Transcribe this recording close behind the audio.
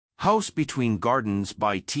House Between Gardens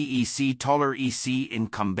by TEC Taller EC in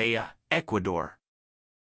Cumbaya, Ecuador.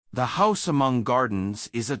 The House Among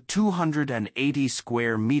Gardens is a 280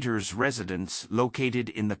 square meters residence located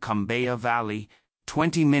in the Cumbayá Valley,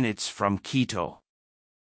 20 minutes from Quito.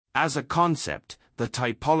 As a concept, the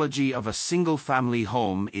typology of a single-family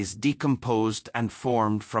home is decomposed and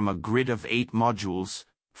formed from a grid of 8 modules,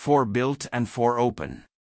 4 built and 4 open.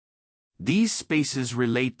 These spaces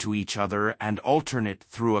relate to each other and alternate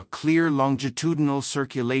through a clear longitudinal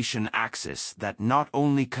circulation axis that not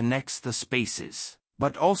only connects the spaces,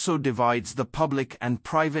 but also divides the public and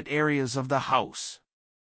private areas of the house.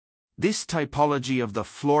 This typology of the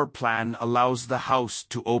floor plan allows the house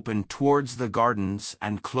to open towards the gardens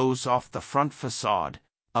and close off the front facade,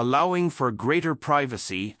 allowing for greater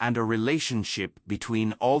privacy and a relationship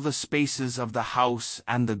between all the spaces of the house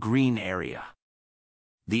and the green area.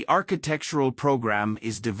 The architectural program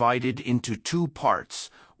is divided into 2 parts,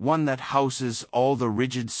 one that houses all the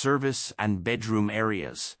rigid service and bedroom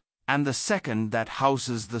areas, and the second that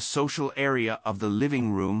houses the social area of the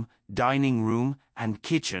living room, dining room, and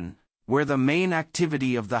kitchen, where the main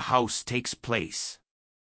activity of the house takes place.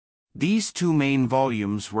 These 2 main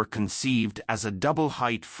volumes were conceived as a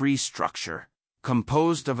double-height free structure,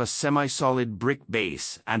 composed of a semi-solid brick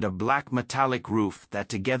base and a black metallic roof that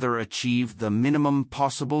together achieve the minimum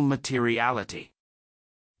possible materiality.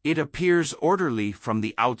 It appears orderly from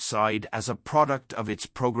the outside as a product of its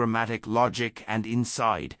programmatic logic and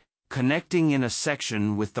inside, connecting in a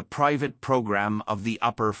section with the private program of the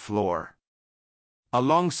upper floor.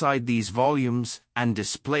 Alongside these volumes, and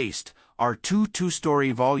displaced, are 2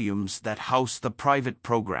 two-story volumes that house the private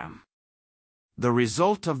program. The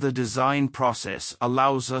result of the design process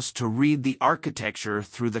allows us to read the architecture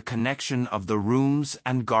through the connection of the rooms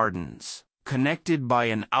and gardens, connected by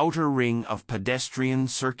an outer ring of pedestrian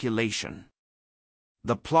circulation.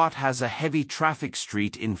 The plot has a heavy traffic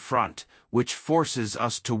street in front, which forces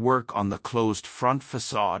us to work on the closed front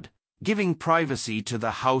facade, giving privacy to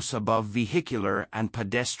the house above vehicular and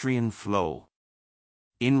pedestrian flow.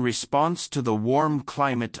 In response to the warm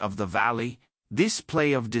climate of the valley, this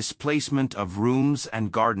play of displacement of rooms and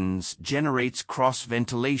gardens generates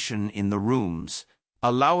cross-ventilation in the rooms,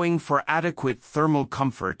 allowing for adequate thermal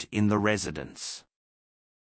comfort in the residence.